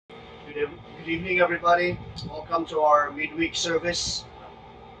Good evening, everybody. Welcome to our midweek service.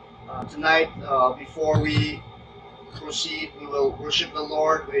 Tonight, before we proceed, we will worship the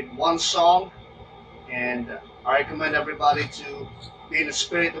Lord with one song. And I recommend everybody to be in the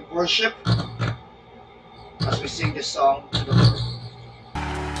spirit of worship as we sing this song to the Lord.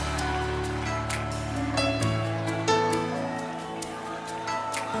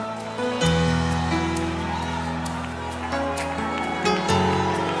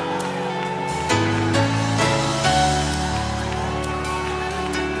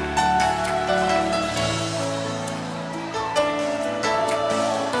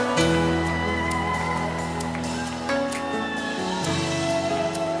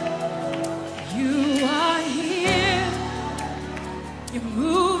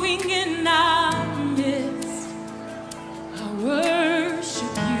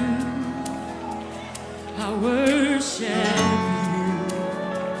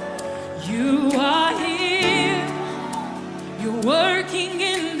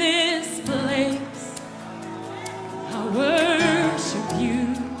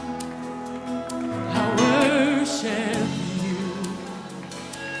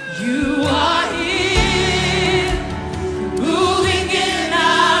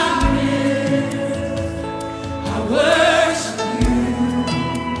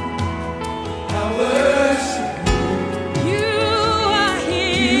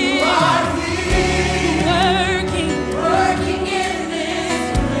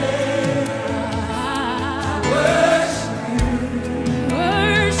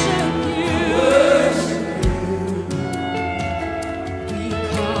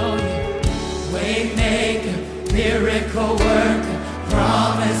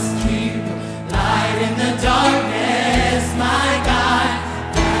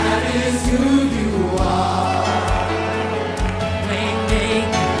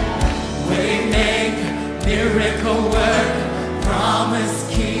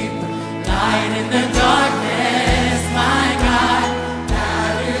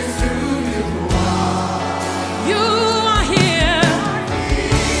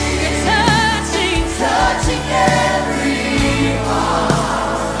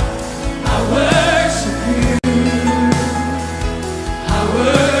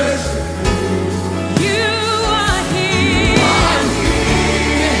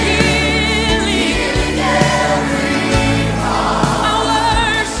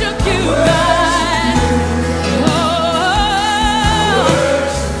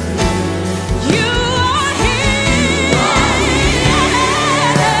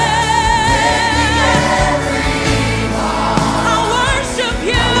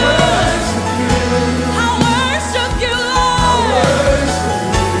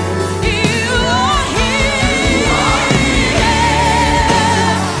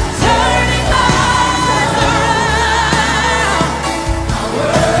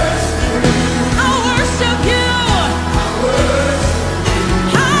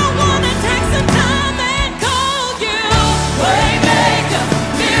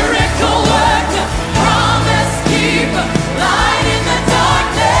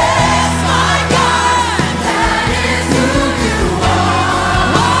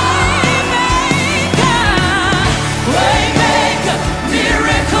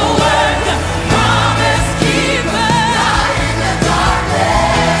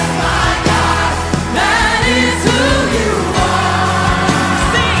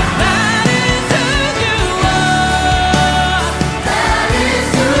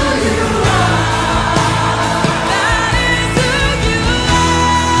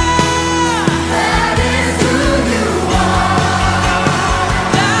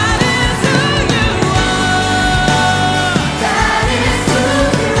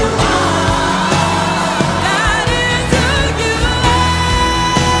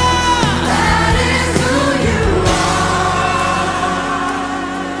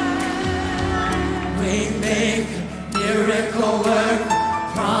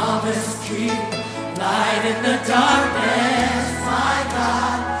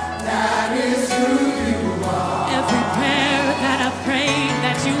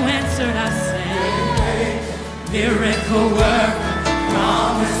 Miracle worker,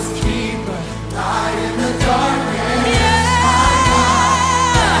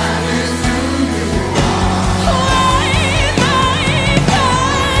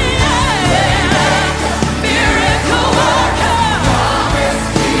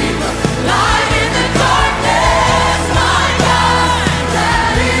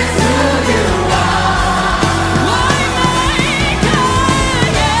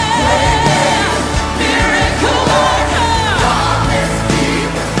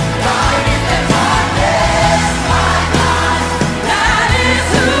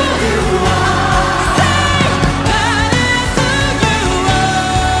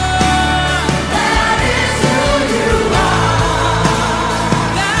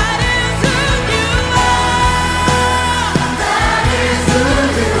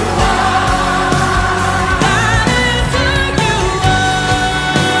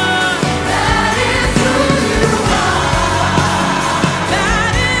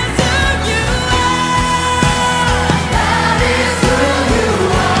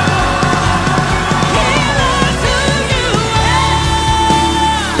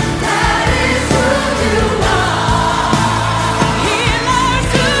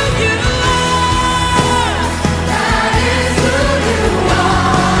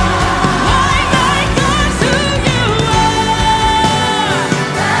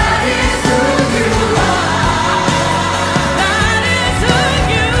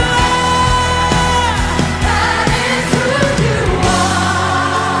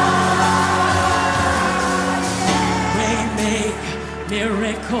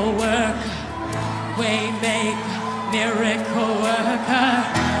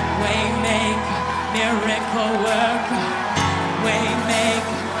 miracle worker, way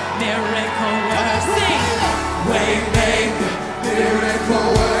maker, miracle worker. Sing! Way maker, miracle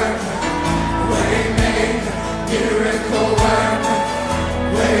worker, way maker, miracle worker,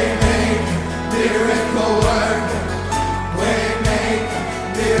 way maker, miracle worker, way maker,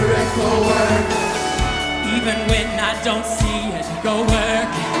 miracle worker. Even when I don't see it, go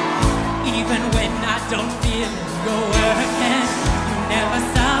working. Even when I don't feel it, go working. You never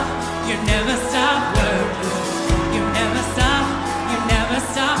stop working. You never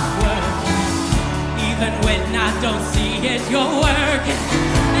stop working. Even when I don't see it, you're working.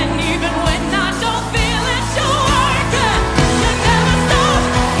 And even when I don't feel it, you're working. You never stop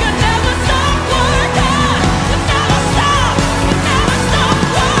working. You never stop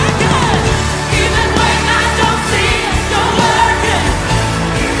working. Even when I don't see it, you're working.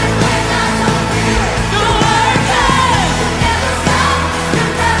 Even when I don't feel it, you're working. You never stop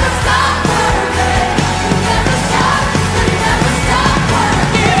working. You never stop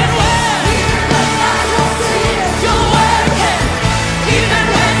working. Even when I don't see it, you're working. Even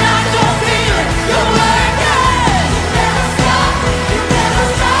when I don't feel it, you're working. You never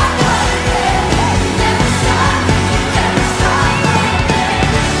stop working. You never stop working.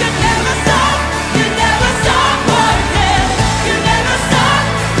 You never stop working. You never stop working. You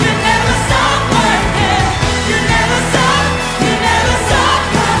never stop working.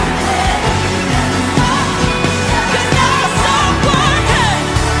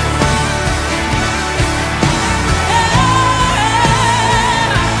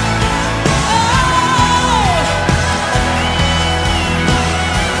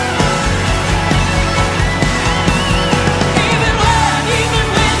 Even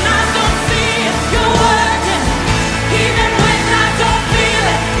when I don't see it, you're working. Even when I don't feel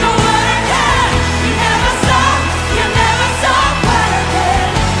it, you're working. You never stop working.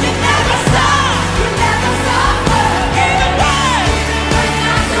 You never stop working. Even when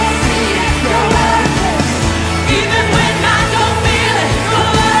I don't see it, you're working. Even when I don't feel it,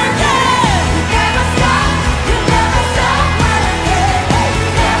 you're working. You never stop working.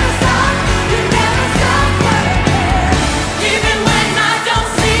 You never stop working. Even when I don't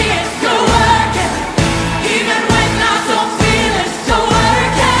see it, you're working. Even when I don't feel it, you're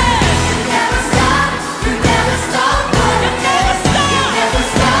working. You never stop working.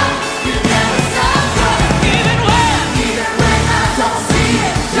 You never stop working. Even when I don't see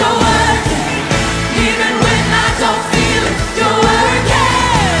it, you're working. Even when I don't feel it, you're working.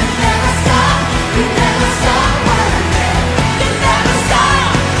 You never stop working. You never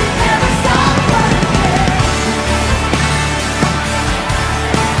stop working.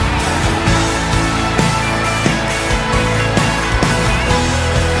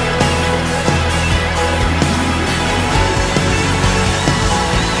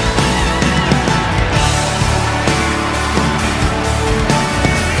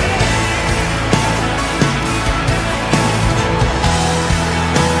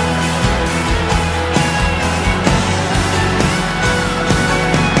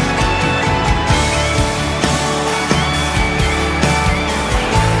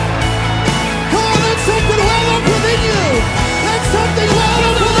 Come on, let something well up within you. Let something well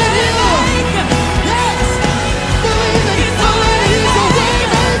up within you. Yes. Believe it. He's a way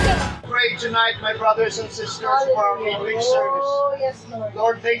maker. Pray tonight, my brothers and sisters, for our midweek service. Oh, yes, Lord.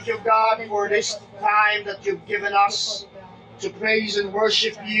 Lord, thank you, God, for this time that you've given us to praise and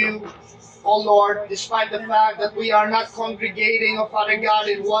worship you. Oh Lord, despite the fact that we are not congregating, oh Father God,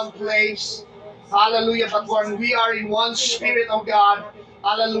 in one place. Hallelujah. But when we are in one spirit, oh God,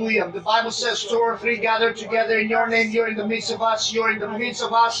 hallelujah. The Bible says 2 or 3 gather together in your name. You're in the midst of us. You're in the midst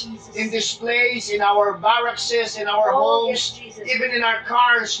of us in this place, in our barracks, in our homes, even in our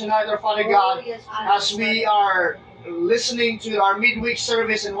cars tonight, oh Father God, as we are listening to our midweek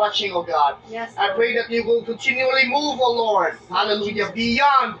service and watching, oh God. I pray that you will continually move, oh Lord, hallelujah,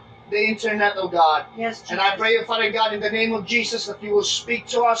 beyond the internet, oh God. And I pray, oh Father God, in the name of Jesus, that you will speak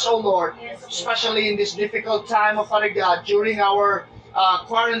to us, oh Lord, especially in this difficult time, oh Father God, during our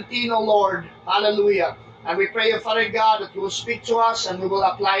quarantine, oh Lord, hallelujah. And we pray, oh Father God, that you will speak to us and we will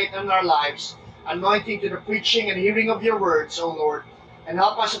apply it in our lives, anointing to the preaching and hearing of your words, oh Lord. And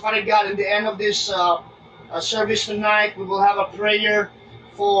help us, oh Father God, in the end of this service tonight, we will have a prayer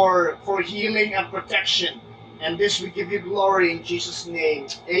for healing and protection. And this we give you glory in Jesus' name.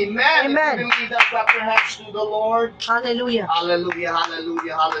 Amen. Amen. If you believe that, clap your hands to the Lord. Hallelujah. Hallelujah,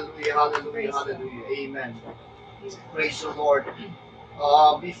 hallelujah, hallelujah, hallelujah, hallelujah. Amen. Praise the Lord.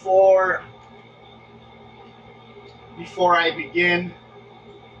 Before I begin,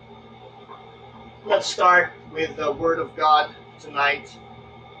 let's start with the Word of God tonight.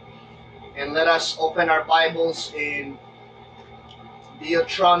 And let us open our Bibles in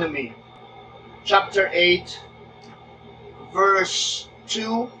Deuteronomy chapter 8, verse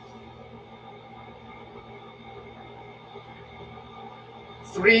 2,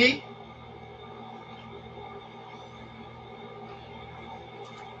 3,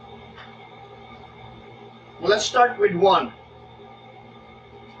 let's start with 1.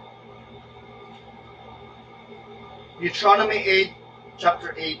 Deuteronomy 8,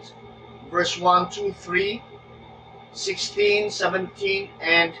 chapter 8, verse 1, 2, 3, 16, 17,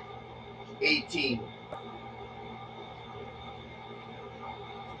 and 18.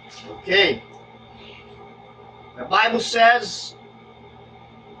 Okay. The Bible says,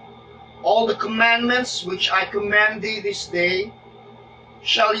 all the commandments which I command thee this day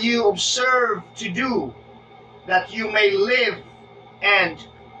shall you observe to do, that you may live and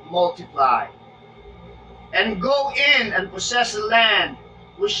multiply, and go in and possess the land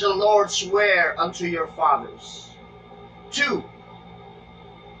which the Lord sware unto your fathers. 2.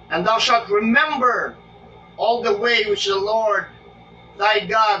 And thou shalt remember all the way which the Lord thy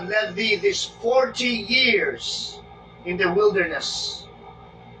God led thee these 40 years in the wilderness,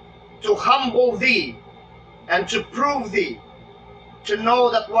 to humble thee and to prove thee, to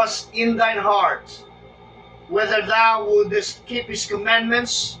know that was in thine heart, whether thou wouldest keep his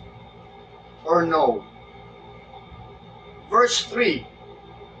commandments or no. Verse 3.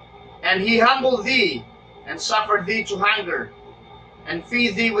 And he humbled thee, and suffered thee to hunger, and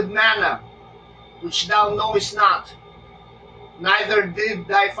feed thee with manna, which thou knowest not, neither did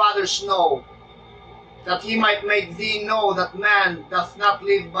thy fathers know, that he might make thee know that man doth not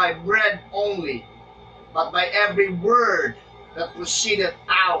live by bread only, but by every word that proceedeth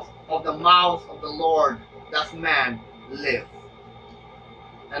out of the mouth of the Lord doth man live.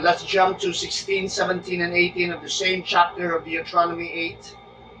 And let's jump to 16, 17, and 18 of the same chapter of Deuteronomy 8.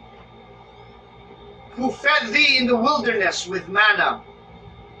 Who fed thee in the wilderness with manna,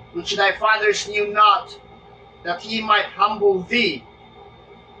 which thy fathers knew not, that he might humble thee,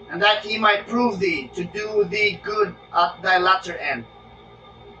 and that he might prove thee, to do thee good at thy latter end.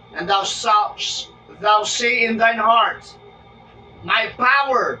 And thou say in thine heart, my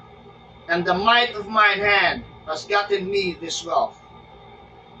power and the might of mine hand has gotten me this wealth.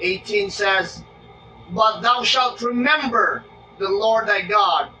 18 says, but thou shalt remember the Lord thy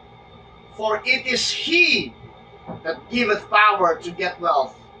God, for it is he that giveth power to get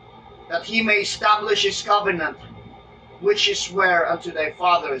wealth, that he may establish his covenant, which he sware unto thy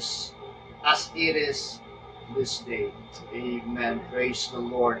fathers, as it is this day. Amen. Praise the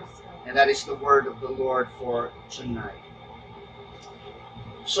Lord. And that is the word of the Lord for tonight.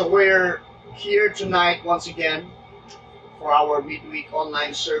 So we're here tonight once again for our midweek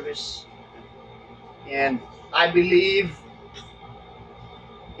online service. And I believe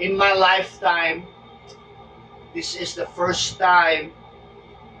in my lifetime, this is the first time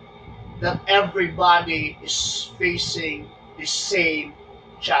that everybody is facing the same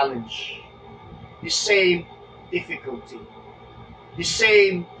challenge, the same difficulty, the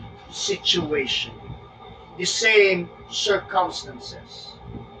same situation, the same circumstances.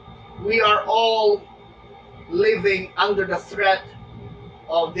 We are all living under the threat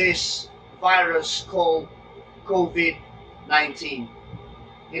of this virus called COVID-19.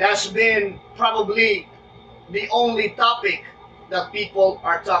 It has been probably the only topic that people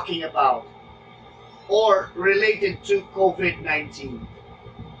are talking about or related to COVID-19.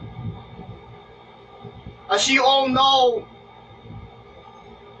 As you all know,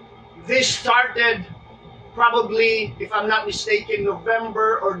 this started probably, if I'm not mistaken,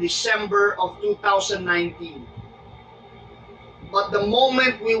 November or December of 2019. But the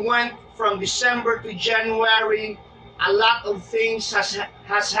moment we went from December to January, a lot of things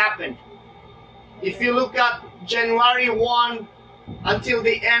has happened. If you look at January 1 until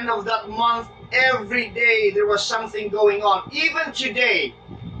the end of that month, every day there was something going on. Even today,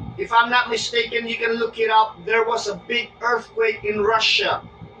 if I'm not mistaken, you can look it up, there was a big earthquake in Russia,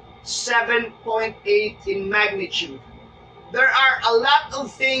 7.8 in magnitude. There are a lot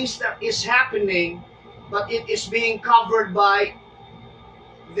of things that is happening, but it is being covered by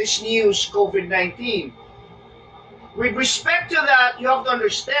this news, COVID-19. With respect to that, you have to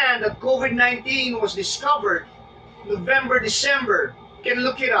understand that COVID-19 was discovered November, December. You can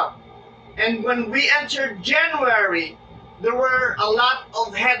look it up. And when we entered January, there were a lot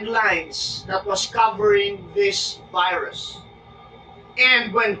of headlines that was covering this virus.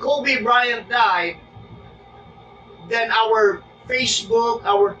 And when Kobe Bryant died, then our Facebook,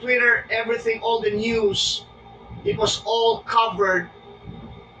 our Twitter, everything, all the news, it was all covered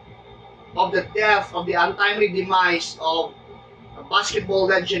of the death, of the untimely demise of basketball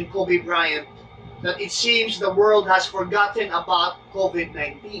legend Kobe Bryant, that it seems the world has forgotten about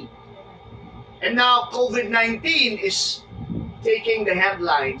COVID-19. And now COVID-19 is taking the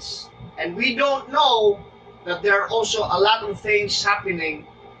headlines, and we don't know that there are also a lot of things happening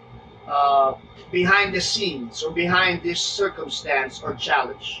behind the scenes or behind this circumstance or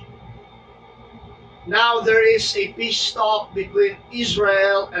challenge. Now there is a peace talk between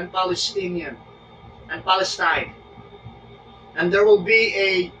Israel and Palestine, and there will be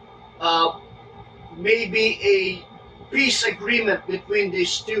a maybe a peace agreement between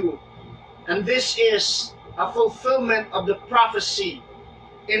these two, and this is a fulfillment of the prophecy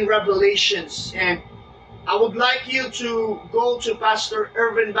in Revelations. And I would like you to go to Pastor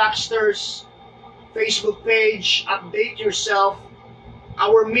Irvin Baxter's Facebook page, update yourself.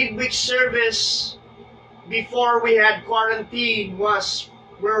 Our midweek service before we had quarantine was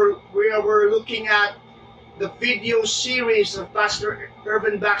where we were looking at the video series of Pastor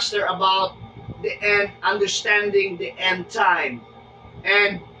Irvin Baxter about the end, understanding the end time.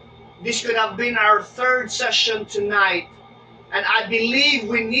 And this could have been our third session tonight. And I believe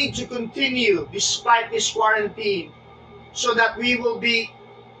we need to continue despite this quarantine, so that we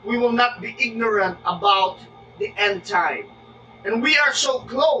will not be ignorant about the end time. And we are so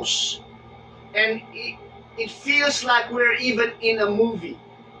close, and it feels like we're even in a movie,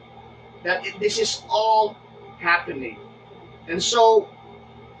 that this is all happening. And so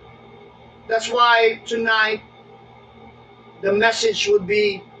that's why tonight the message would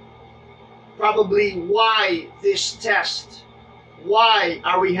be probably why this test. Why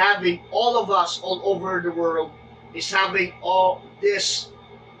are we having, all of us all over the world is having all this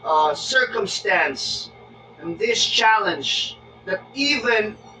circumstance and this challenge, that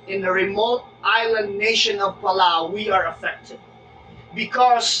even in the remote island nation of Palau we are affected,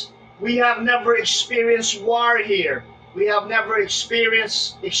 because we have never experienced war here. We have never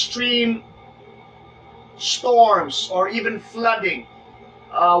experienced extreme storms or even flooding.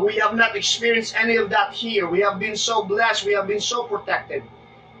 We have not experienced any of that here. We have been so blessed. We have been so protected.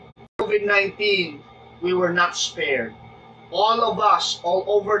 COVID-19, we were not spared. All of us, all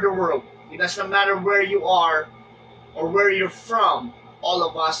over the world, it doesn't matter where you are or where you're from, all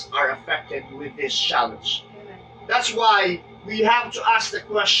of us are affected with this challenge. That's why we have to ask the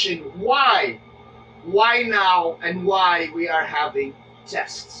question, why? Why now, and why we are having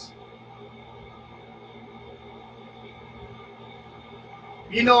tests?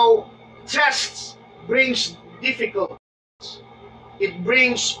 You know, tests brings difficulties. It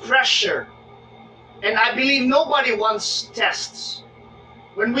brings pressure. And I believe nobody wants tests.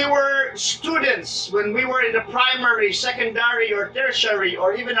 When we were students, when we were in the primary, secondary, or tertiary,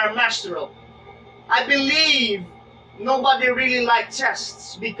 or even our masteral, I believe nobody really liked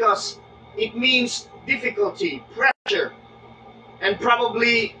tests, because it means difficulty, pressure, and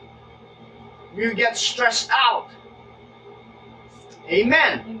probably you get stressed out.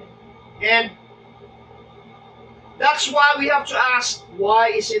 Amen. And that's why we have to ask, why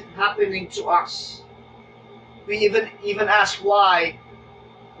is it happening to us? We even ask why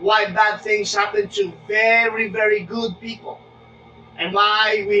bad things happen to very, very good people, and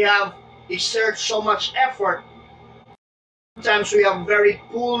why we have exerted so much effort. Sometimes we have very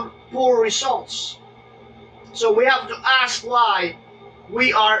poor results. So we have to ask why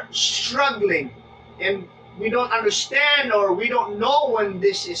we are struggling, and we don't understand, or we don't know when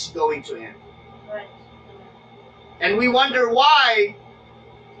this is going to end. Right. And we wonder why.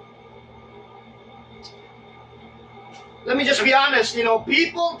 Let me just be honest, you know,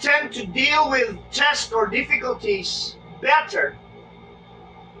 people tend to deal with tests or difficulties better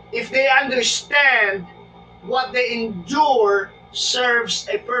if they understand what they endure serves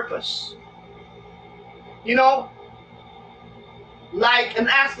a purpose. You know, like an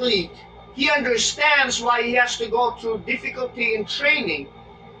athlete, he understands why he has to go through difficulty in training,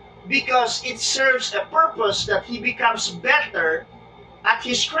 because it serves a purpose that he becomes better at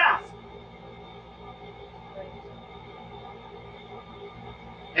his craft.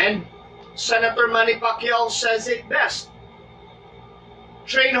 And Senator Manny Pacquiao says it best.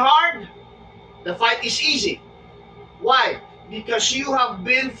 Train hard, the fight is easy. Why? Because you have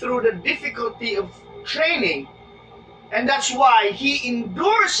been through the difficulty of training, and that's why he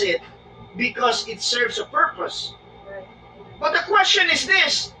endures it, because it serves a purpose. Right. But the question is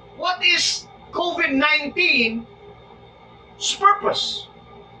this: what is COVID-19's purpose?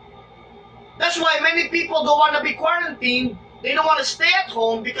 That's why many people don't want to be quarantined. They don't want to stay at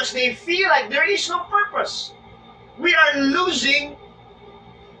home because they feel like there is no purpose. We are losing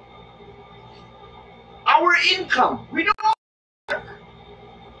our income. We don't work.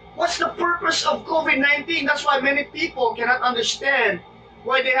 What's the purpose of COVID-19? That's why many people cannot understand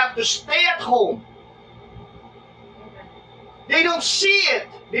why they have to stay at home. They don't see it.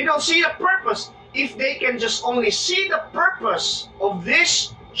 They don't see the purpose. If they can just only see the purpose of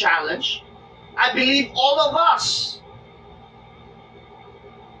this challenge, I believe all of us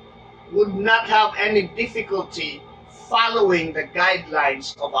would not have any difficulty following the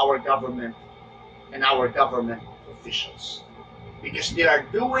guidelines of our government and our government officials, because they are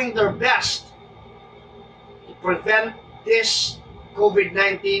doing their best to prevent this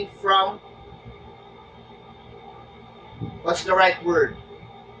COVID-19 from, what's the right word?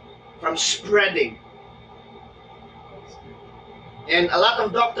 From spreading. And a lot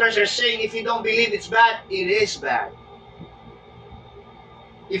of doctors are saying if you don't believe it's bad, it is bad.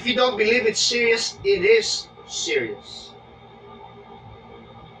 If you don't believe it's serious, it is serious.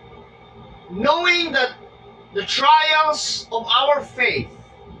 Knowing that the trials of our faith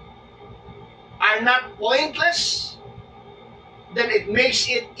are not pointless, then it makes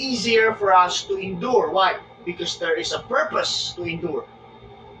it easier for us to endure. Why? Because there is a purpose to endure.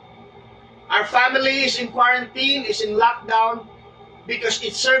 Our family is in quarantine, is in lockdown, because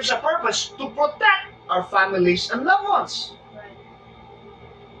it serves a purpose to protect our families and loved ones.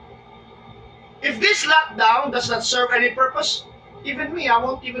 If this lockdown does not serve any purpose, even me, I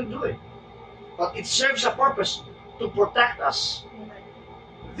won't even do it. But it serves a purpose to protect us.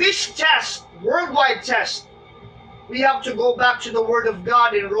 This test, worldwide test, we have to go back to the Word of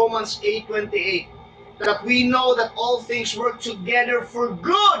God in Romans 8:28, that we know that all things work together for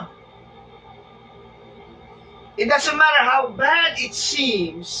good. It doesn't matter how bad it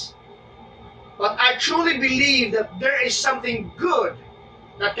seems, but I truly believe that there is something good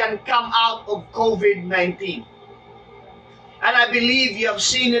that can come out of COVID-19. And I believe you have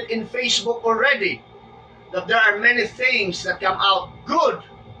seen it in Facebook already, that there are many things that come out good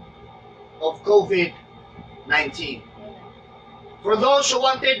of COVID-19. For those who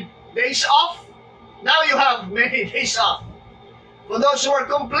wanted days off, now you have many days off. For those who are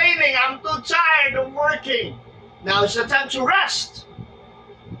complaining, I'm too tired of working, now is the time to rest.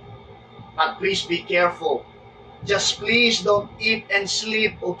 But please be careful. Just please don't eat and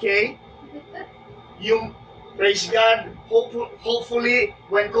sleep, okay? You, praise God, hopefully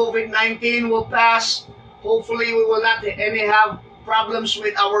when COVID-19 will pass, hopefully we will not have problems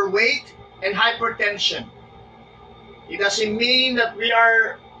with our weight and hypertension. It doesn't mean that we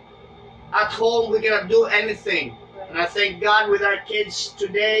are at home, we cannot do anything. And I thank God with our kids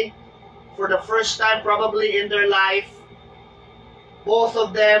today, for the first time probably in their life, both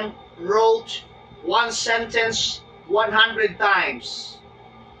of them wrote one sentence 100 times.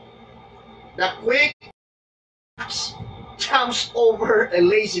 The quick jumps over a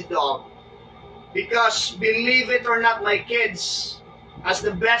lazy dog. Because believe it or not, my kids has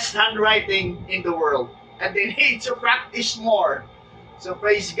the best handwriting in the world, and they need to practice more. So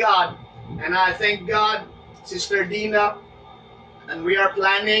praise God. And I thank God, Sister Dina, and we are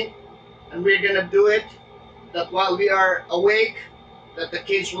planning, and we're gonna do it, that while we are awake, that the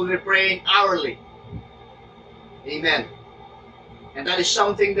kids will be praying hourly. Amen. And that is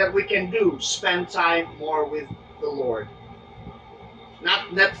something that we can do, spend time more with the Lord. Not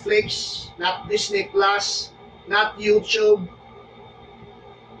Netflix, not Disney Plus, not YouTube.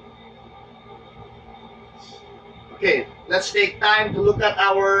 Okay, let's take time to look at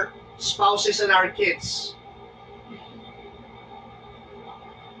our spouses and our kids.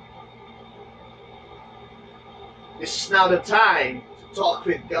 This is now the time to talk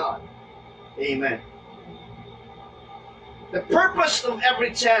with God. Amen. The purpose of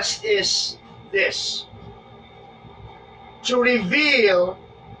every test is this: to reveal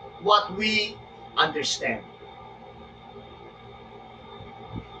what we understand.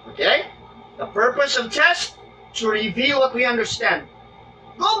 Okay? The purpose of test, to reveal what we understand.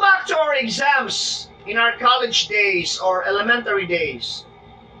 Go back to our exams in our college days or elementary days.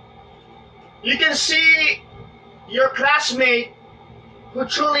 You can see your classmate who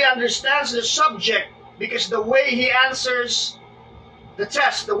truly understands the subject, because the way he answers the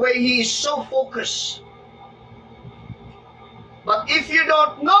test, the way he is so focused. But if you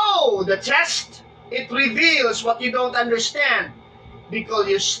don't know the test, it reveals what you don't understand, because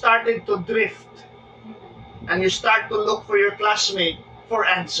you started to drift and you start to look for your classmate for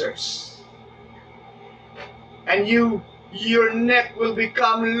answers. And your neck will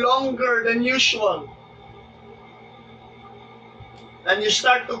become longer than usual. And you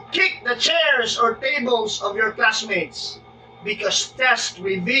start to kick the chairs or tables of your classmates, because tests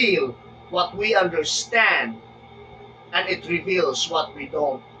reveal what we understand, and it reveals what we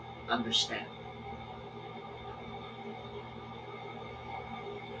don't understand.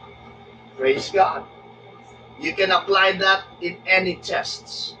 Praise God. You can apply that in any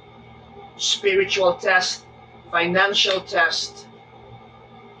tests. Spiritual test, financial test,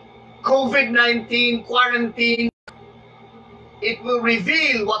 COVID-19, quarantine. It will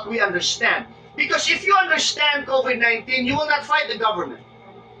reveal what we understand. Because if you understand COVID-19, you will not fight the government.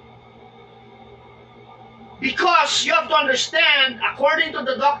 Because you have to understand, according to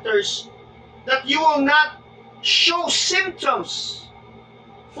the doctors, that you will not show symptoms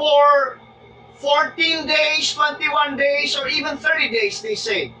for 14 days, 21 days, or even 30 days, they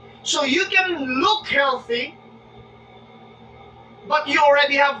say. So you can look healthy, but you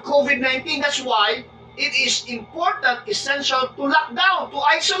already have COVID-19. That's why it is important, essential to lock down, to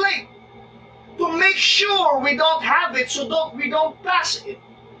isolate, to make sure we don't have it, so we don't pass it.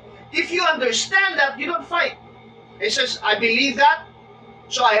 If you understand that, you don't fight. It says, I believe that,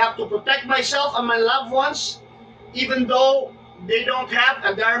 so I have to protect myself and my loved ones, even though they don't have,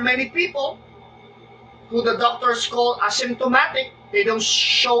 and there are many people who the doctors call asymptomatic. They don't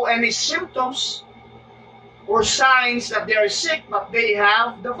show any symptoms or signs that they are sick, but they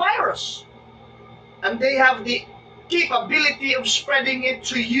have the virus. And they have the capability of spreading it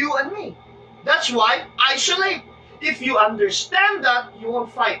to you and me. That's why isolate. If you understand that, you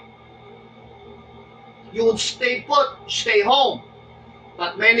won't fight. You would stay put, stay home.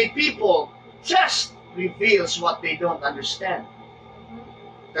 But many people, test reveals what they don't understand.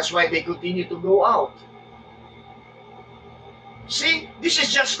 That's why they continue to go out. See, this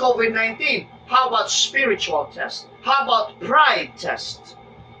is just COVID-19. How about spiritual test? How about pride test?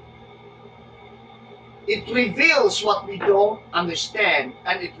 It reveals what we don't understand,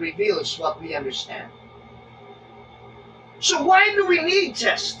 and it reveals what we understand. So why do we need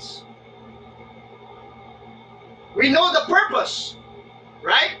tests? We know the purpose,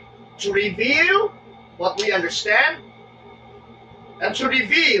 right? To reveal what we understand and to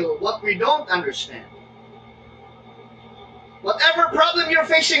reveal what we don't understand. Whatever problem you're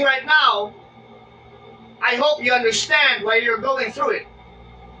facing right now, I hope you understand why you're going through it.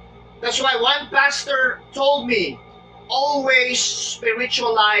 That's why one pastor told me, always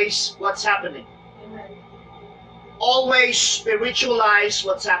spiritualize what's happening. Amen. Always spiritualize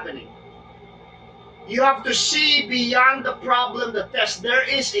what's happening. You have to see beyond the problem, the test. There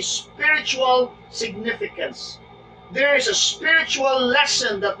is a spiritual significance. There is a spiritual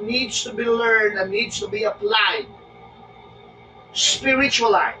lesson that needs to be learned and needs to be applied.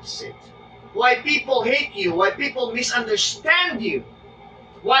 Spiritualize it. Why people hate you, why people misunderstand you,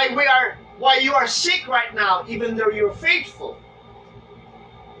 why you are sick right now, even though you're faithful.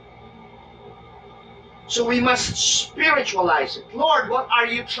 So we must spiritualize it. Lord, what are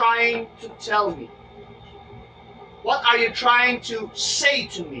you trying to tell me? What are you trying to say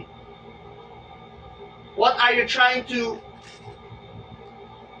to me? What are you trying to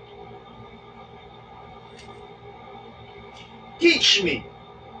teach me?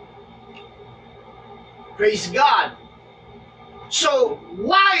 Praise God. So,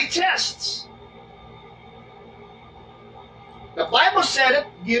 why tests? The Bible said it,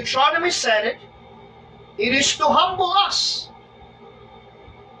 Deuteronomy said it. It is to humble us.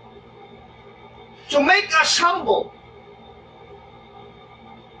 To make us humble.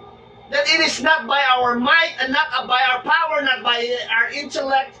 That it is not by our might and not by our power, not by our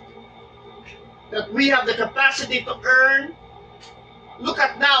intellect, that we have the capacity to earn. Look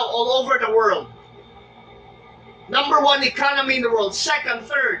at now all over the world. Number one economy in the world, second,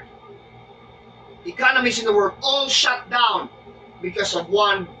 third economies in the world, all shut down because of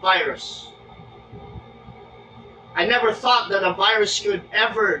one virus. I never thought that a virus could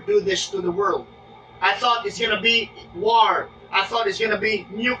ever do this to the world. I thought it's going to be war. I thought it's going to be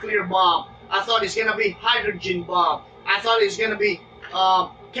nuclear bomb. I thought it's going to be hydrogen bomb. I thought it's going to be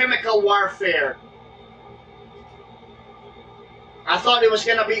chemical warfare. I thought it was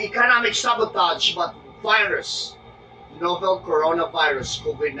going to be economic sabotage, but virus. Novel coronavirus,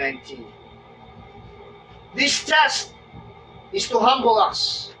 COVID-19. This test is to humble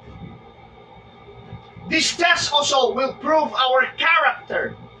us. This test also will prove our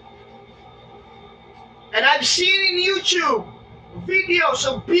character. And I've seen in YouTube videos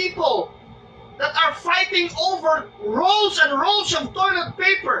of people that are fighting over rolls and rolls of toilet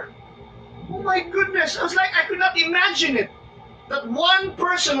paper. Oh my goodness, I was like, I could not imagine it. That one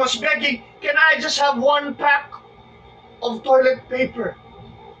person was begging, can I just have one pack of toilet paper?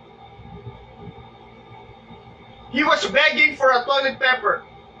 He was begging for a toilet paper.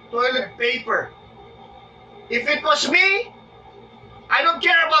 If it was me, I don't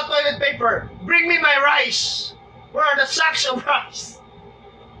care about toilet paper. Bring me my rice. Where are the sacks of rice?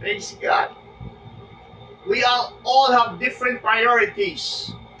 Praise God. We all have different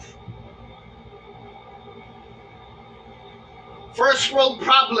priorities. First world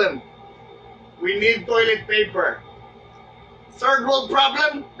problem, we need toilet paper. Third world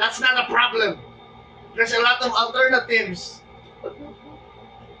problem, that's not a problem. There's a lot of alternatives.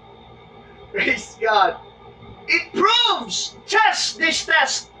 Praise God. It proves, this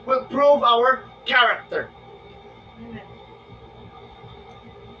test will prove our character.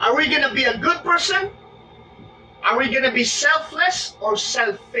 Are we going to be a good person? Are we going to be selfless or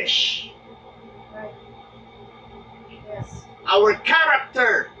selfish? Right. Yes. Our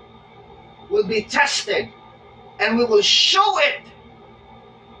character will be tested, and we will show it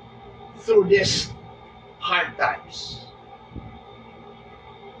through these hard times.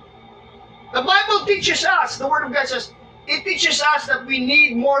 The Bible teaches us, the Word of God says, it teaches us that we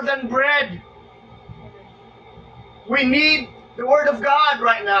need more than bread. We need the Word of God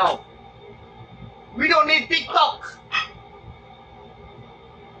right now. We don't need TikTok.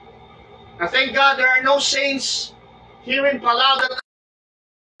 And thank God there are no saints here in Palau that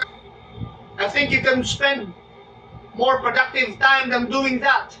I think you can spend more productive time than doing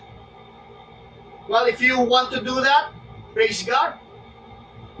that. Well, if you want to do that, praise God.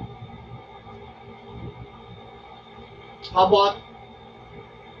 How about,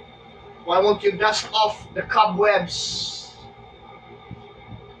 why won't you dust off the cobwebs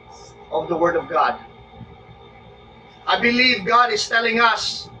of the Word of God? I believe God is telling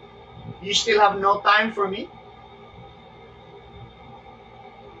us, you still have no time for me?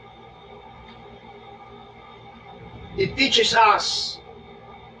 It teaches us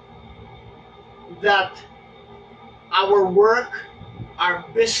that our work, our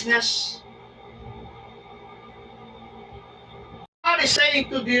business, God is saying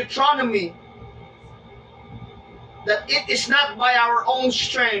to Deuteronomy that it is not by our own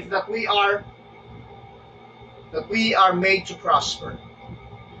strength that we are made to prosper.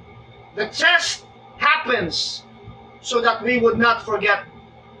 The test happens so that we would not forget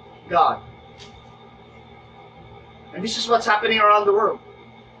God. And this is what's happening around the world.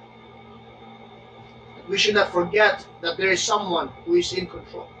 We should not forget that there is someone who is in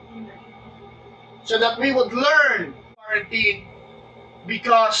control. So that we would learn quarantine,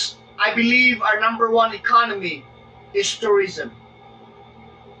 because I believe our #1 economy is tourism.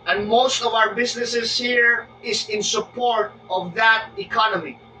 And most of our businesses here is in support of that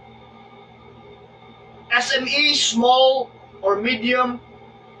economy. SME, small or medium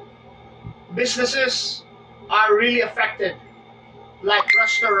businesses are really affected, like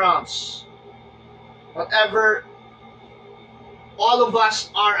restaurants, whatever. All of us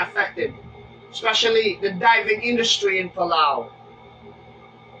are affected, especially the diving industry in Palau.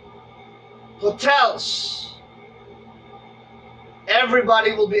 Hotels,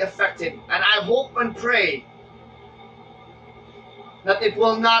 everybody will be affected, and I hope and pray that it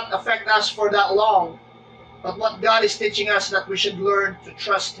will not affect us for that long. But what God is teaching us, that we should learn to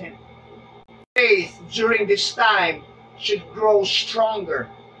trust Him. Faith during this time should grow stronger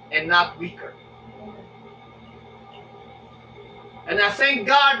and not weaker. And I thank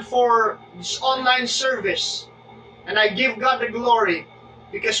God for this online service, and I give God the glory,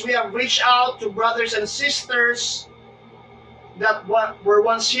 because we have reached out to brothers and sisters that were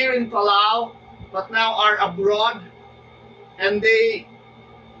once here in Palau but now are abroad, and they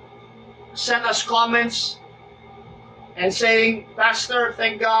sent us comments and saying, Pastor,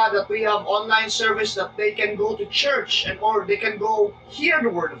 thank God that we have online service, that they can go to church or they can go hear the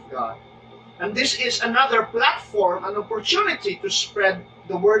Word of God. And this is another platform, an opportunity to spread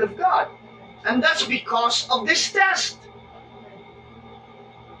the Word of God. And that's because of this test.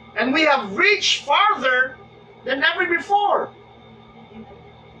 And we have reached farther than ever before.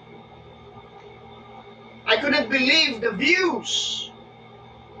 I couldn't believe the views.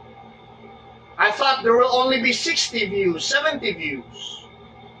 I thought there will only be 60 views, 70 views.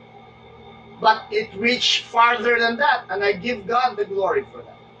 But it reached farther than that, and I give God the glory for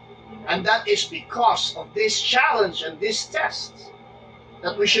that. And that is because of this challenge and this test,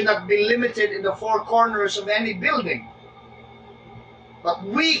 that we should not be limited in the four corners of any building, but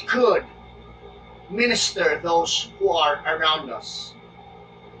we could minister those who are around us.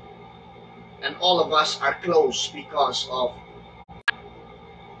 And all of us are close because of.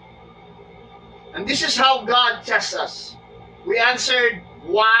 And this is how God tests us. We answered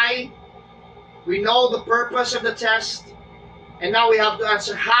why. We know the purpose of the test. And now we have to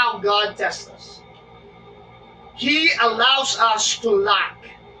answer how God tests us. He allows us to lack.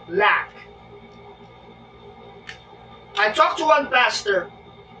 I talked to one pastor.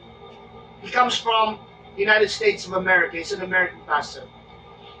 He comes from the United States of America. He's an American pastor.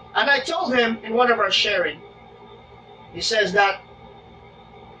 And I told him in one of our sharing, he says that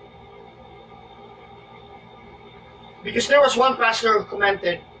Because there was one pastor who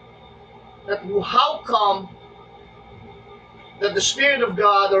commented that how come that the Spirit of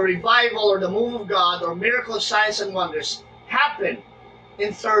God or revival or the move of God or miracles, signs, and wonders happen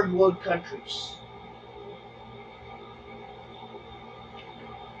in third world countries?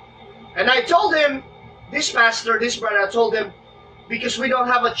 And I told him, this pastor, this brother, I told him, because we don't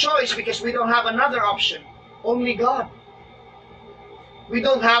have a choice, because we don't have another option. Only God. We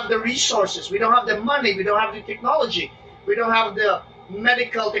don't have the resources, we don't have the money, we don't have the technology, we don't have the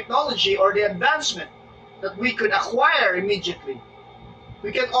medical technology or the advancement that we could acquire immediately.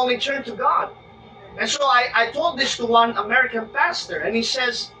 We can only turn to God. And so I told this to one American pastor, and he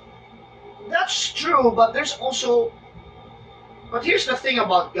says, that's true, but here's the thing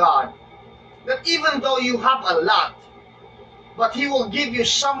about God, that even though you have a lot, but He will give you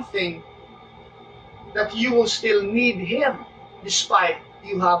something that you will still need Him, despite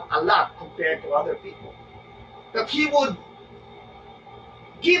you have a lot compared to other people. That He would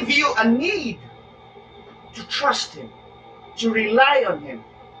give you a need to trust Him, to rely on Him,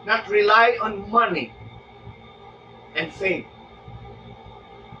 not rely on money and fame.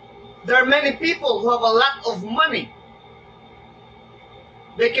 There are many people who have a lot of money.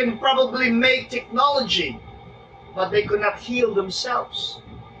 They can probably make technology, but they could not heal themselves.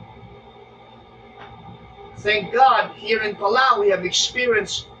 Thank God, here in Palau, we have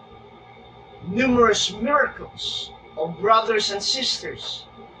experienced numerous miracles of brothers and sisters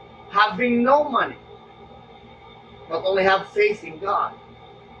having no money, but only have faith in God.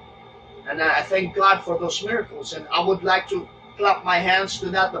 And I thank God for those miracles. And I would like to clap my hands to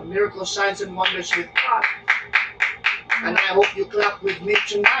that, the miracle, signs, and wonders with God. And I hope you clap with me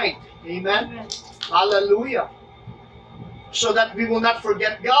tonight. Amen. Amen. Hallelujah. So that we will not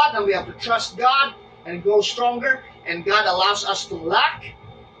forget God, and we have to trust God and grow stronger. And God allows us to lack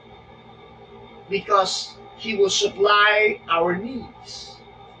because He will supply our needs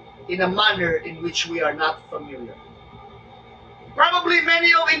in a manner in which we are not familiar. Probably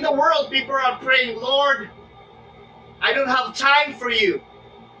many in the world, people are praying, Lord, I don't have time for you.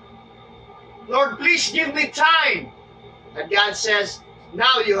 Lord, please give me time. And God says,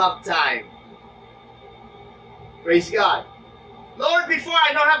 now you have time. Praise God. Lord, before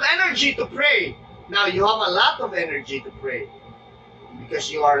I don't have energy to pray. Now you have a lot of energy to pray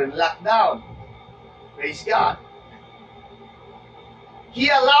because you are in lockdown. Praise God. He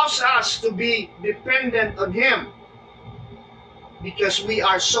allows us to be dependent on Him because we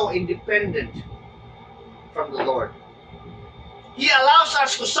are so independent from the Lord. He allows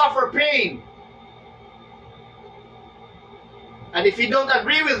us to suffer pain. And if you don't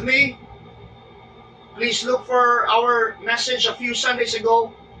agree with me, please look for our message a few Sundays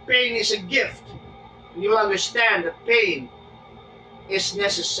ago. Pain is a gift. And you'll understand that pain is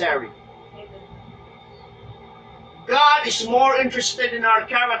necessary. God is more interested in our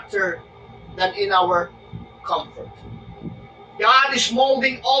character than in our comfort. God is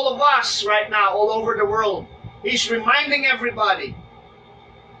molding all of us right now, all over the world. He's reminding everybody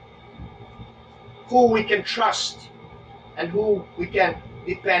who we can trust and who we can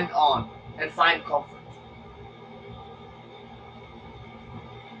depend on and find comfort.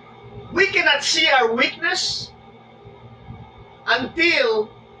 We cannot see our weakness until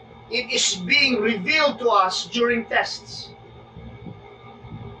it is being revealed to us during tests.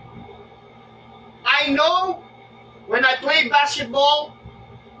 I know when I play basketball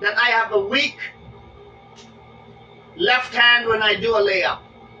that I have a weak left hand when I do a layup.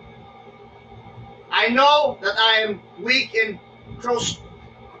 I know that I am weak in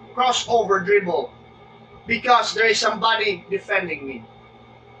crossover dribble because there is somebody defending me.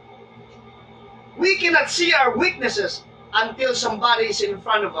 We cannot see our weaknesses until somebody is in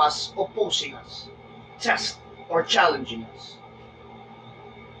front of us opposing us, test or challenging us.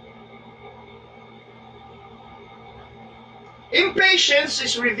 Impatience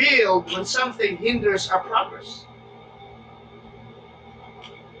is revealed when something hinders our progress.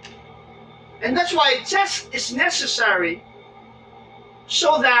 And that's why a test is necessary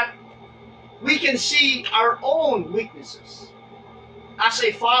so that we can see our own weaknesses. As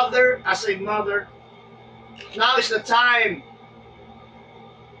a father, as a mother, now is the time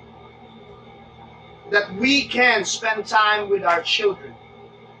that we can spend time with our children.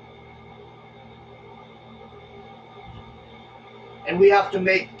 And we have to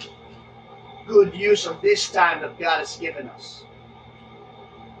make good use of this time that God has given us.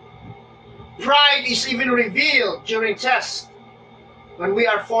 Pride is even revealed during tests when we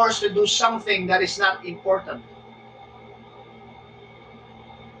are forced to do something that is not important.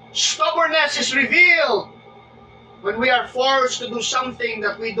 Stubbornness is revealed when we are forced to do something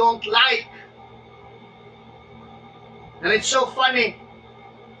that we don't like. And it's so funny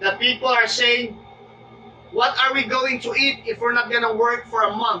that people are saying, what are we going to eat if we're not going to work for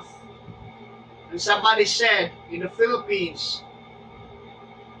a month? And somebody said in the Philippines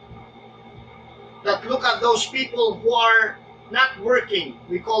that look at those people who are not working.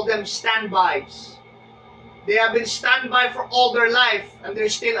 We call them standbys. They have been standby for all their life and they're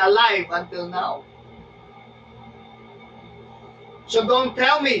still alive until now. So don't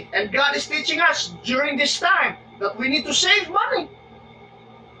tell me, and God is teaching us during this time that we need to save money.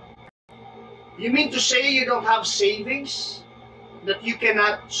 You mean to say you don't have savings? That you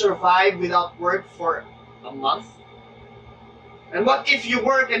cannot survive without work for a month? And what if you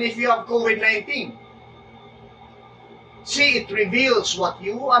work and if you have COVID-19? See, it reveals what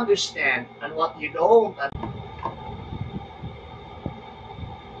you understand and what you don't.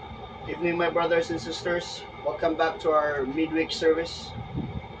 Evening, my brothers and sisters. Welcome back to our midweek service.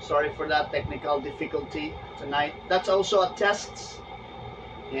 Sorry for that technical difficulty tonight. That's also a test.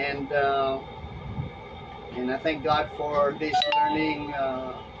 And I thank God for this learning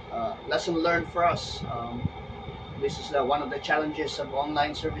lesson learned for us. This is one of the challenges of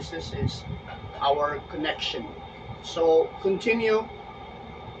online services is our connection. So continue.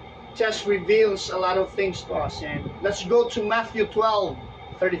 Test reveals a lot of things to us. And let's go to Matthew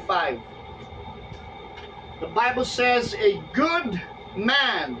 12:35. The Bible says, a good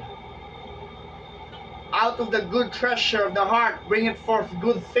man out of the good treasure of the heart bringeth forth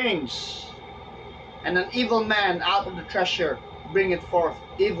good things, and an evil man out of the treasure bringeth forth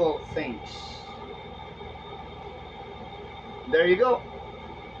evil things. There you go.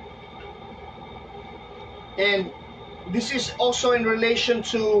 And this is also in relation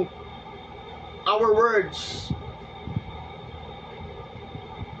to our words.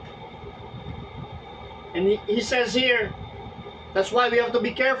 And he says here, that's why we have to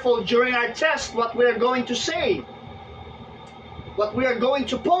be careful during our test what we are going to say, what we are going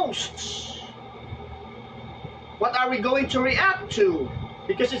to post, what are we going to react to.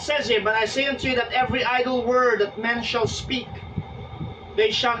 Because it says here, but I say unto you that every idle word that men shall speak, they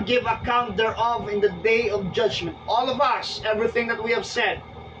shall give account thereof in the day of judgment. All of us, everything that we have said,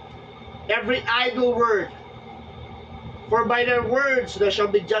 every idle word. For by their words thou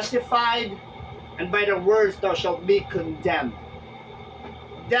shalt be justified, and by their words thou shalt be condemned.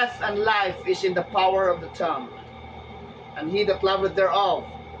 Death and life is in the power of the tongue, and he that loveth thereof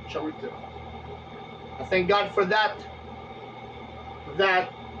shall eat thereof. I thank God for that,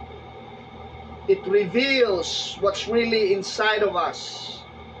 that it reveals what's really inside of us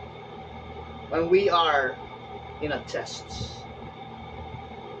when we are in a test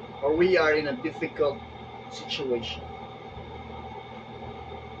or we are in a difficult situation.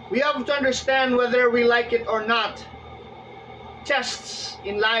 We have to understand whether we like it or not. Tests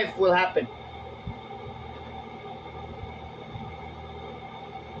in life will happen.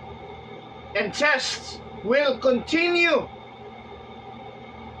 And tests will continue.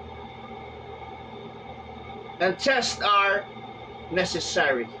 And tests are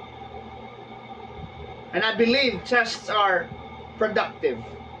necessary. And I believe tests are productive.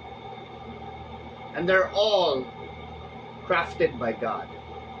 And they're all crafted by God.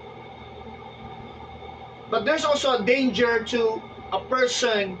 But there's also a danger to a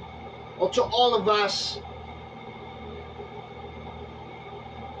person or to all of us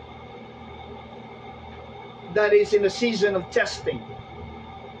that is in a season of testing.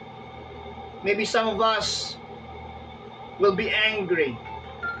 Maybe some of us will be angry.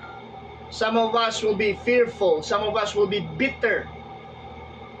 Some of us will be fearful. Some of us will be bitter.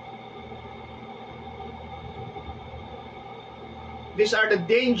 These are the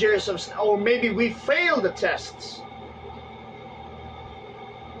dangers of, or maybe we fail the tests.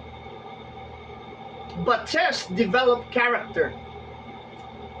 But tests develop character.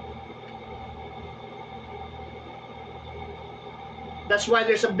 That's why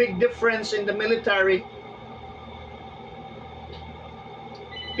there's a big difference in the military.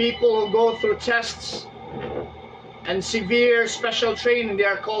 People who go through tests and severe special training, they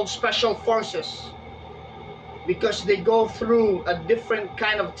are called special forces. Because they go through a different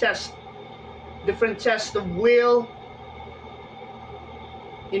kind of test. Different test of will,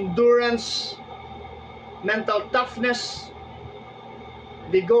 endurance, mental toughness.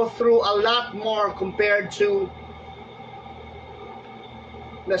 They go through a lot more compared to,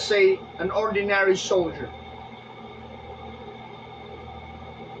 let's say, an ordinary soldier.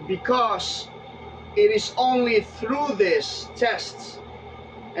 Because it is only through these tests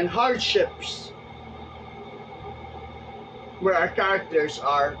and hardships where our characters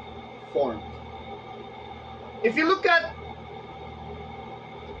are formed. If you look at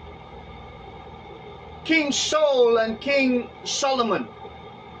King Saul and King Solomon,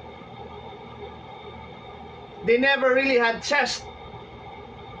 they never really had test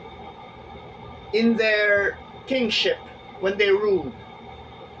in their kingship when they ruled.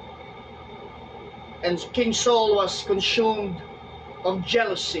 And King Saul was consumed of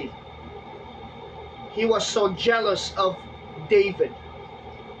jealousy. He was so jealous of David.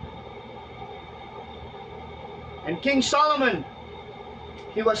 And King Solomon,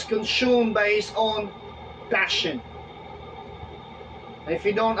 he was consumed by his own passion. And if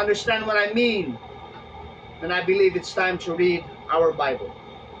you don't understand what I mean, then I believe it's time to read our Bible.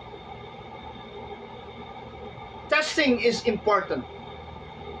 Testing is important.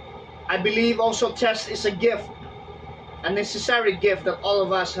 I believe also test is a gift, a necessary gift that all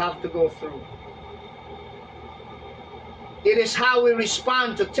of us have to go through. It is how we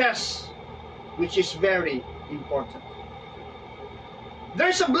respond to tests which is very important.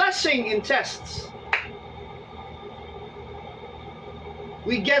 There's a blessing in tests.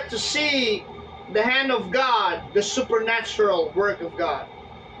 We get to see the hand of God, the supernatural work of God.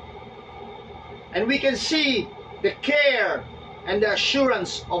 And we can see the care and the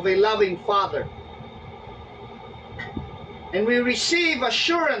assurance of a loving Father. And we receive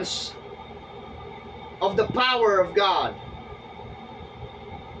assurance of the power of God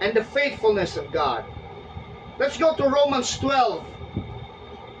and the faithfulness of God. Let's go to Romans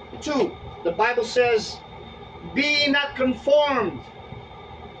 12:2. The Bible says, "Be not conformed,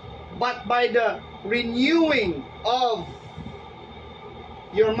 but by the renewing of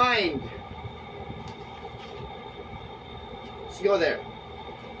your mind." Let's go there.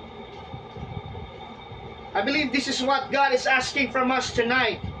 I believe this is what God is asking from us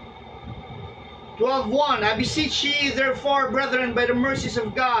tonight. 12:1, "I beseech ye therefore, brethren, by the mercies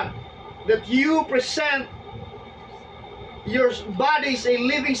of God, that you present your bodies a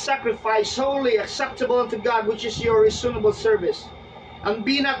living sacrifice, holy, acceptable unto God, which is your reasonable service. And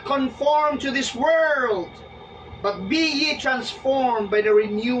be not conformed to this world, but be ye transformed by the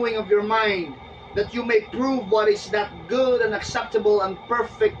renewing of your mind, that you may prove what is that good and acceptable and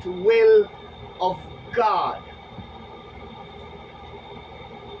perfect will of God."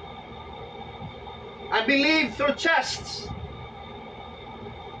 I believe through tests,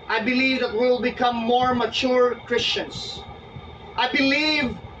 I believe that we'll become more mature Christians. I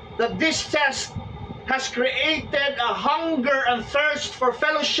believe that this test has created a hunger and thirst for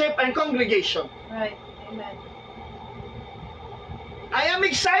fellowship and congregation. Right. Amen. I am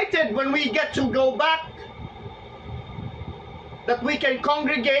excited when we get to go back, that we can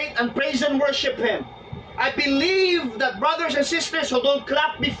congregate and praise and worship Him. I believe that brothers and sisters who don't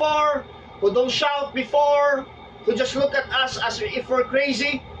clap before, who don't shout before, who just look at us as if we're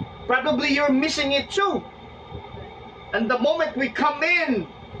crazy, probably you're missing it too. And the moment we come in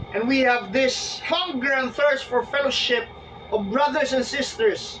and we have this hunger and thirst for fellowship of brothers and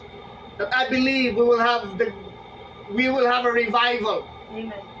sisters, that I believe we will have a revival.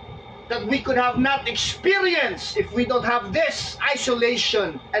 Amen. That we could have not experienced if we don't have this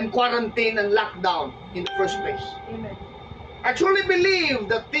isolation and quarantine and lockdown in the first place. Amen. I truly believe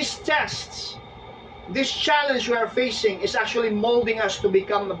that these tests, this challenge we are facing, is actually molding us to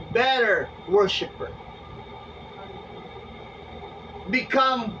become a better worshiper.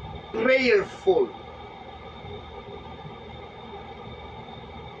 Become prayerful.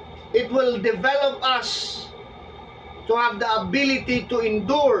 It will develop us to have the ability to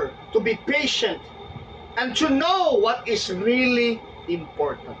endure, to be patient, and to know what is really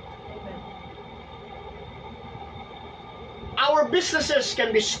important. Amen. Our businesses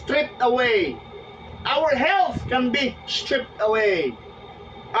can be stripped away. Our health can be stripped away.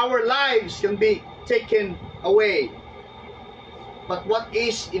 Our lives can be taken away. But what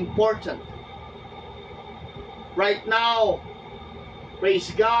is important? Right now,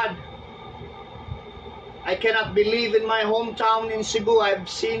 praise God, I cannot believe in my hometown in Cebu. I've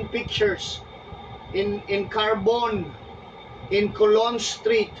seen pictures in Carbon, in Colon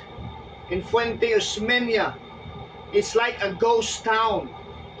Street, in Fuente Osmeña. It's like a ghost town.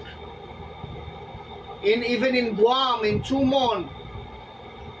 Even in Guam, in Tumon,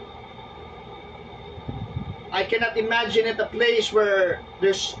 I cannot imagine it a place where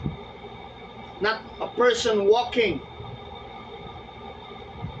there's not a person walking.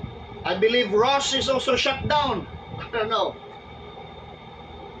 I believe Ross is also shut down. I don't know.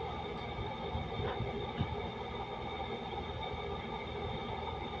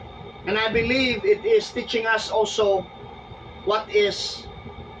 And I believe it is teaching us also what is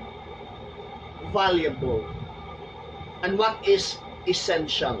valuable and what is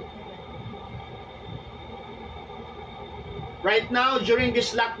essential. Right now, during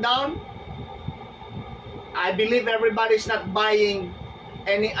this lockdown, I believe everybody's not buying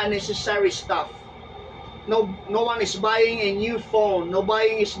any unnecessary stuff. No one is buying a new phone. No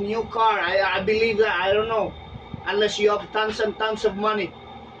buying his new car. I believe that. I don't know. Unless you have tons and tons of money.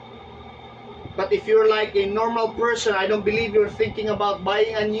 But if you're like a normal person, I don't believe you're thinking about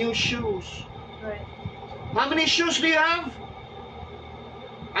buying a new shoes. Right. How many shoes do you have?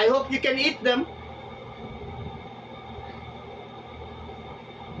 I hope you can eat them.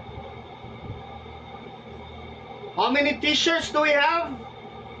 How many t-shirts do we have?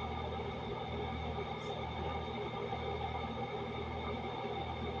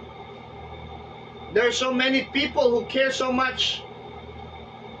 There are so many people who care so much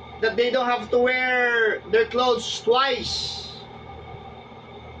that they don't have to wear their clothes twice.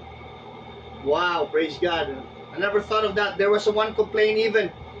 Wow, praise God. I never thought of that. There was one complaint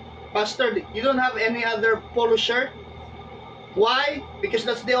even, Pastor, you don't have any other polo shirt? Why? Because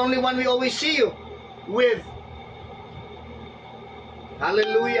that's the only one we always see you with.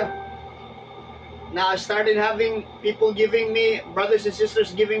 Hallelujah. Now I started having people giving me, brothers and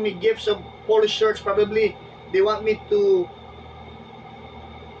sisters giving me gifts of polo shirts. Probably they want me to,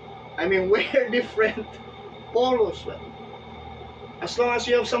 wear different polos. But as long as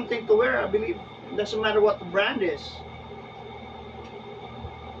you have something to wear, I believe it doesn't matter what the brand is.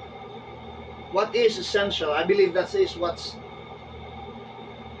 What is essential? I believe that is what's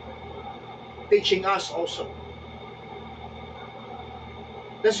teaching us also.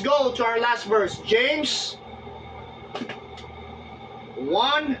 Let's go to our last verse. James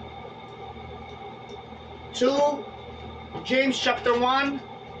 1, 2, James chapter 1,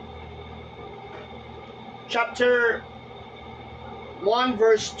 chapter 1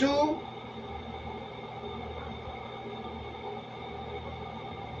 verse 2,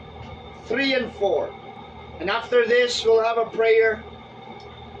 3 and 4. And after this, we'll have a prayer.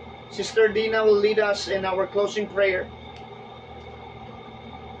 Sister Dina will lead us in our closing prayer.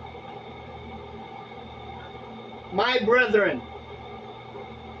 My brethren,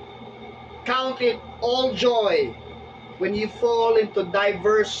 count it all joy when you fall into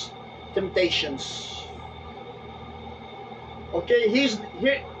diverse temptations. Okay,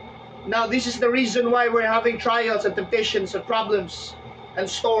 here. Now this is the reason why we're having trials and temptations and problems and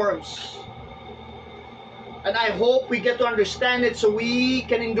storms. And I hope we get to understand it so we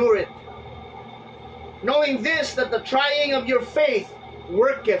can endure it. Knowing this, that the trying of your faith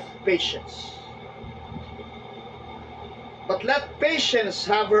worketh patience. But let patience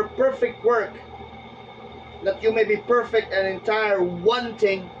have her perfect work, that you may be perfect and entire,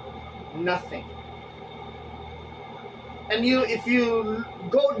 wanting nothing. And if you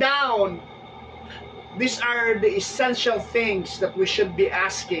go down, these are the essential things that we should be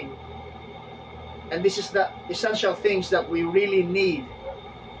asking. And this is the essential things that we really need.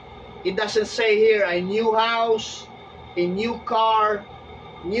 It doesn't say here a new house, a new car,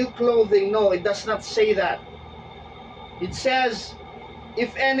 new clothing. No, it does not say that. It says,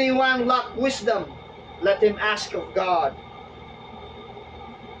 if anyone lack wisdom, let him ask of God.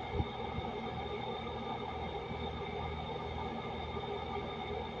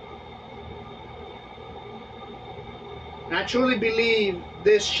 And I truly believe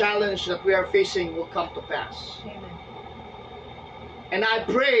this challenge that we are facing will come to pass. Amen. And I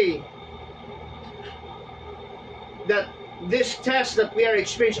pray that this test that we are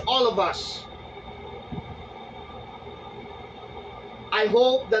experiencing, all of us, I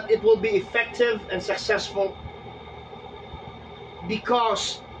hope that it will be effective and successful,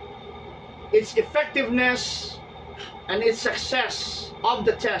 because its effectiveness and its success of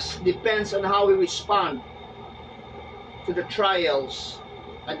the test depends on how we respond to the trials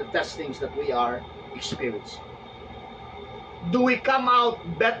and the testings that we are experiencing. Do we come out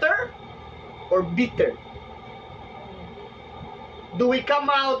better or bitter? Do we come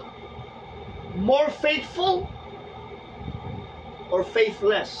out more faithful or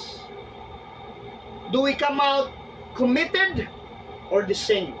faithless? Do we come out committed or the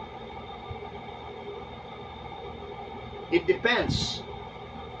same? It depends.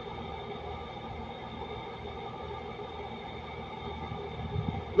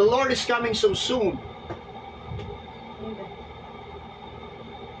 The Lord is coming so soon. Amen.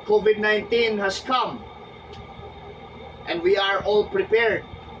 COVID-19 has come, and we are all prepared.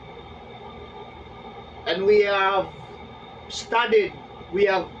 And we have studied, we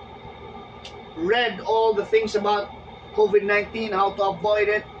have read all the things about COVID-19, how to avoid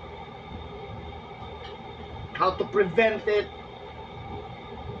it, how to prevent it.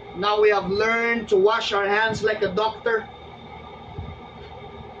 Now we have learned to wash our hands like a doctor.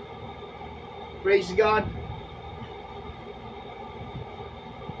 Praise God.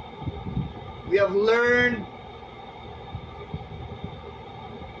 We have learned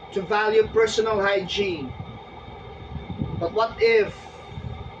to value personal hygiene. But what if,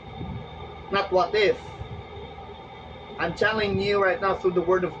 not what if, I'm telling you right now through the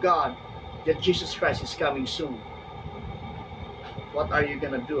Word of God that Jesus Christ is coming soon. What are you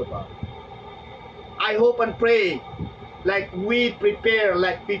going to do about it? I hope and pray like we prepared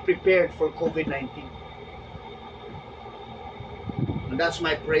for COVID-19. And that's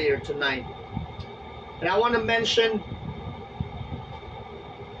my prayer tonight. And I want to mention,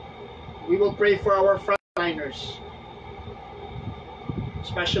 we will pray for our frontliners,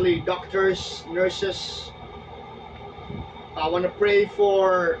 especially doctors, nurses. I want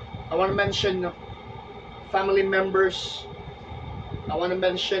to mention family members. I want to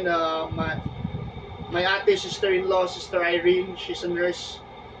mention my ate, sister-in-law, Sister Irene, she's a nurse.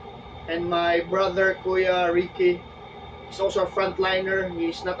 And my brother, Kuya Ricky, he's also a frontliner.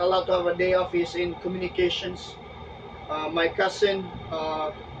 He's not allowed to have a day off. He's in communications. My cousin,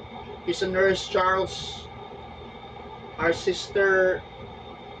 he's a nurse, Charles. Our sister,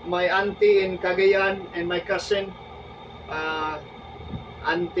 my auntie in Cagayan, and my cousin,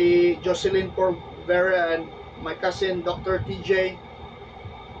 Auntie Jocelyn Porvera, and my cousin, Dr. TJ.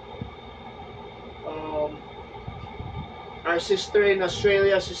 Our sister in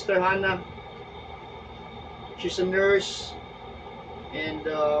Australia, Sister Hannah, she's a nurse. And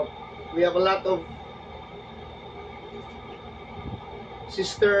we have a lot of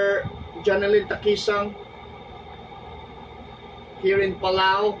Sister Janelyn Takisang here in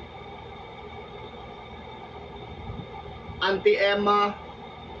Palau, Auntie Emma,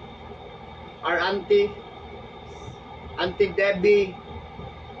 our Auntie Debbie,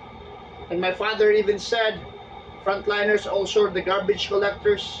 and my father even said, frontliners, also the garbage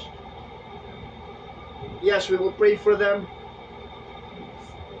collectors. Yes, we will pray for them.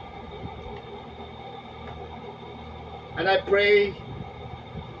 And I pray,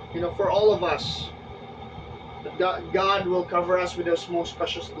 for all of us, that God will cover us with His most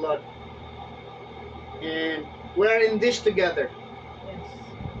precious blood. And we're in this together.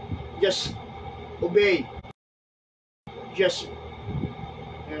 Just obey. Just,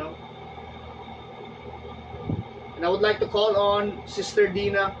 And I would like to call on Sister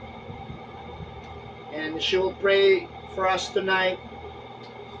Dina, and she will pray for us tonight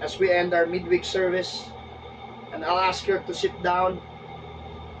as we end our midweek service. And I'll ask her to sit down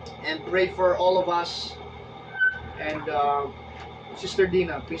and pray for all of us. And Sister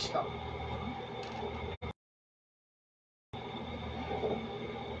Dina, please come.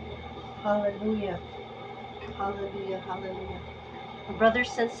 Hallelujah. Hallelujah. Hallelujah.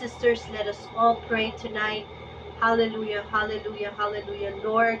 Brothers and sisters, let us all pray tonight. Hallelujah. Hallelujah. Hallelujah.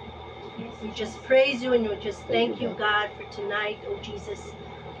 Lord, we just praise you and we just thank you, God, for tonight, oh Jesus.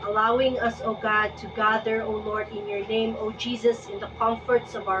 Allowing us, oh God, to gather, oh Lord, in your name, oh Jesus, in the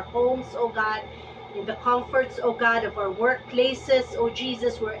comforts of our homes, oh God, in the comforts, oh God, of our workplaces, oh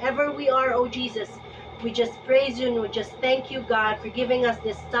Jesus, wherever we are, oh Jesus. We just praise you and we just thank you, God, for giving us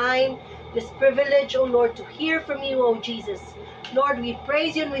this time, this privilege, oh Lord, to hear from you, oh Jesus. Lord, we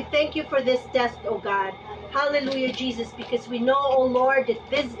praise you and we thank you for this test, oh God. Hallelujah, Jesus, because we know, oh Lord, that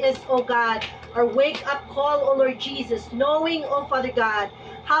this is, oh God, our wake-up call, oh Lord Jesus, knowing, oh Father God,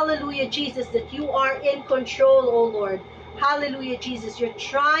 hallelujah, Jesus, that you are in control, oh Lord. Hallelujah, Jesus. You're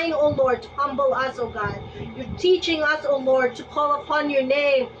trying, oh Lord, to humble us, oh God. You're teaching us, oh Lord, to call upon your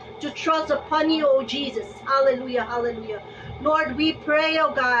name, to trust upon you, oh Jesus. Hallelujah, hallelujah. Lord, we pray,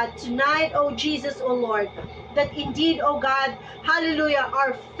 oh God, tonight, oh Jesus, oh Lord, that indeed, oh God, hallelujah,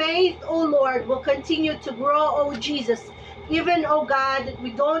 our faith, oh Lord, will continue to grow, oh Jesus. Even, oh God,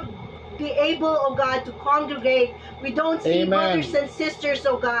 we don't be able, oh God, to congregate. We don't see brothers and sisters,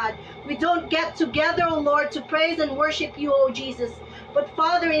 oh God. We don't get together, oh Lord, to praise and worship you, oh Jesus. But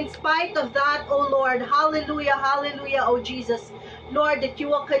Father, in spite of that, oh Lord, hallelujah, hallelujah, oh Jesus, Lord, that you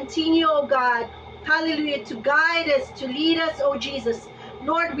will continue, oh God, hallelujah, to guide us, to lead us, oh Jesus.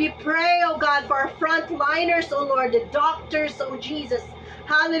 Lord, we pray, oh God, for our frontliners, oh Lord, the doctors, oh Jesus.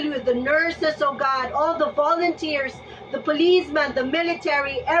 Hallelujah, the nurses, oh God, all the volunteers, the policemen, the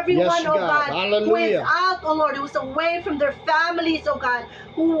military, everyone, oh God, who is out, oh Lord, who is away from their families, oh God,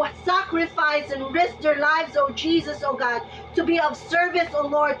 who sacrifice and risk their lives, oh Jesus, oh God, to be of service, oh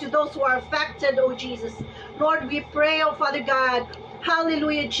Lord, to those who are affected, oh Jesus. Lord, we pray, oh Father God,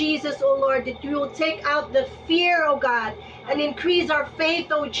 hallelujah, Jesus, oh Lord, that you will take out the fear, oh God, and increase our faith,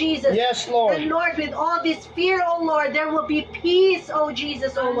 oh Jesus. Yes, Lord. And Lord, with all this fear, oh Lord, there will be peace, oh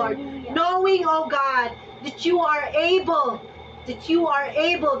Jesus, oh Lord. Hallelujah. Knowing, oh God, that you are able,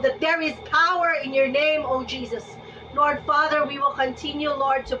 that there is power in your name, oh Jesus. Lord Father, we will continue,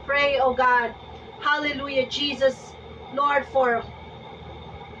 Lord, to pray, oh God. Hallelujah, Jesus, Lord, for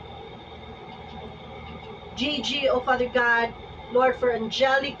Gigi, oh Father God. Lord, for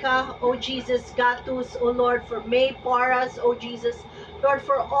Angelica, oh Jesus, Gatus, oh Lord, for May Paras, oh Jesus. Lord,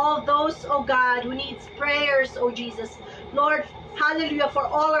 for all those, oh God, who needs prayers, oh Jesus. Lord, hallelujah, for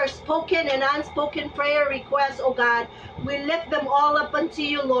all our spoken and unspoken prayer requests, oh God. We lift them all up unto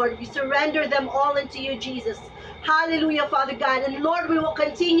you, Lord. We surrender them all unto you, Jesus. Hallelujah, Father God. And Lord, we will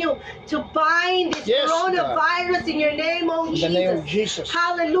continue to bind this Yes, coronavirus in your name, oh In Jesus. the name of Jesus.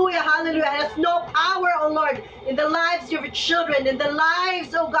 Hallelujah, hallelujah. It has no power, oh Lord, in the lives of your children, in the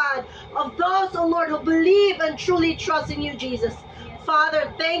lives, oh God, of those, oh Lord, who believe and truly trust in you, Jesus.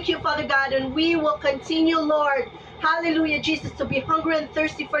 Father, thank you, Father God, and we will continue, Lord, hallelujah, Jesus, to be hungry and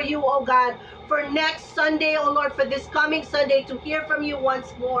thirsty for you, oh God, for next Sunday, oh Lord, for this coming Sunday, to hear from you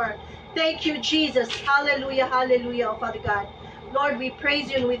once more. Thank you, Jesus. Hallelujah, hallelujah, oh Father God. Lord, we praise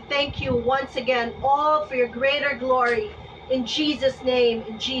you and we thank you once again, all for your greater glory. In Jesus' name,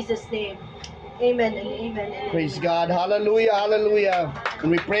 in Jesus' name. Amen and amen. And Praise amen. God. Hallelujah, hallelujah.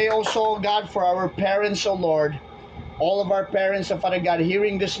 And we pray also, God, for our parents, oh Lord. All of our parents, oh Father God,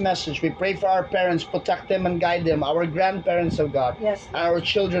 hearing this message, we pray for our parents, protect them and guide them. Our grandparents, oh God, Yes. and our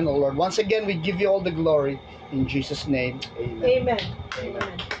children, oh Lord. Once again, we give you all the glory. In Jesus' name, amen. Amen.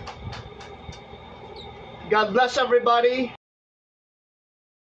 Amen. God bless everybody.